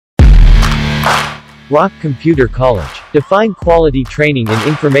Rock Computer College. Define quality training in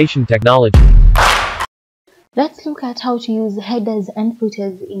information technology. Let's look at how to use headers and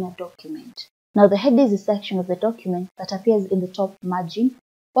footers in a document. Now, the header is a section of the document that appears in the top margin,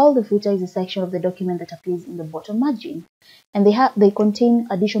 while the footer is a section of the document that appears in the bottom margin. And they contain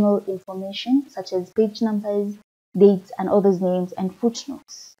additional information such as page numbers, dates, and authors' names and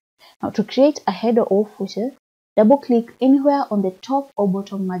footnotes. Now, to create a header or footer, double-click anywhere on the top or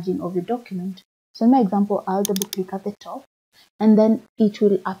bottom margin of the document. So in my example, I'll double-click at the top, and then it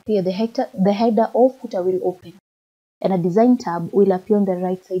will appear, the header or footer will open, and a design tab will appear on the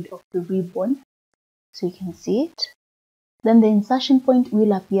right side of the ribbon, so you can see it. Then the insertion point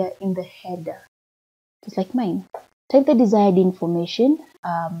will appear in the header, just like mine. Type the desired information.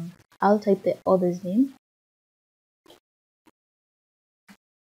 I'll type the author's name.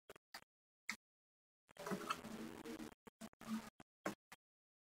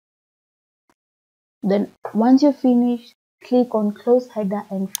 Then once you're finished, click on close header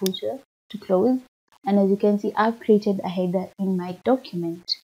and footer to close. And as you can see, I've created a header in my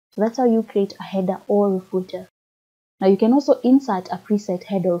document. So that's how you create a header or a footer. Now you can also insert a preset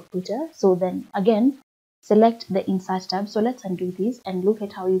header or footer. So then again, select the insert tab. So let's undo this and look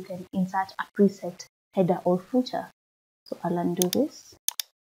at how you can insert a preset header or footer. So I'll undo this.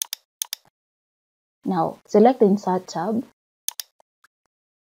 Now select the insert tab.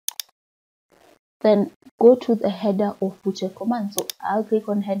 Then go to the header or footer command. So I'll click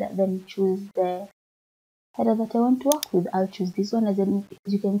on header, then choose the header that I want to work with. I'll choose this one. As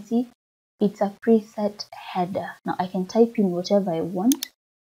you can see, it's a preset header. Now I can type in whatever I want.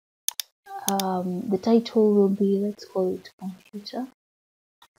 The title will be, let's call it computer.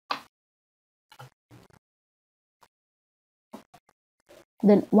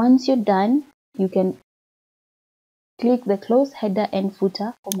 Then once you're done, you can click the close header and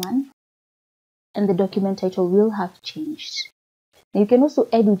footer command, and the document title will have changed. You can also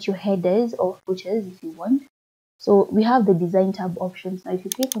edit your headers or footers if you want. So we have the design tab options. Now if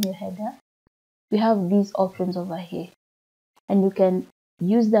you click on your header, we have these options over here, and you can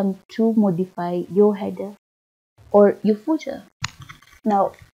use them to modify your header or your footer.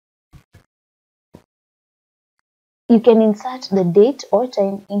 Now you can insert the date or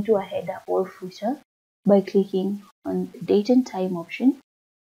time into a header or footer by clicking on the date and time option.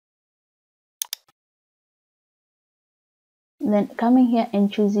 Then coming here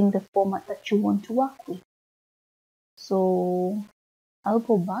and choosing the format that you want to work with. So I'll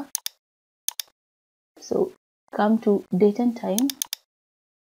go back. So come to date and time.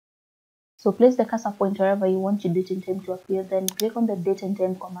 So place the cursor point wherever you want your date and time to appear. Then click on the date and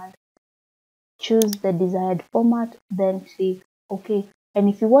time command. Choose the desired format. Then click OK. And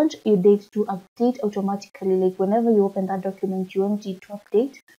if you want your date to update automatically, like whenever you open that document, you want it to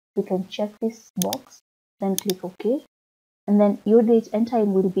update, you can check this box. Then click OK. And then your date and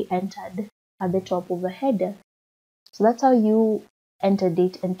time will be entered at the top of the header. So that's how you enter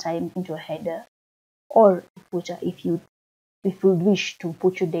date and time into a header or a footer if you wish to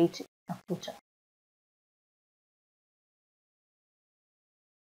put your date in a footer.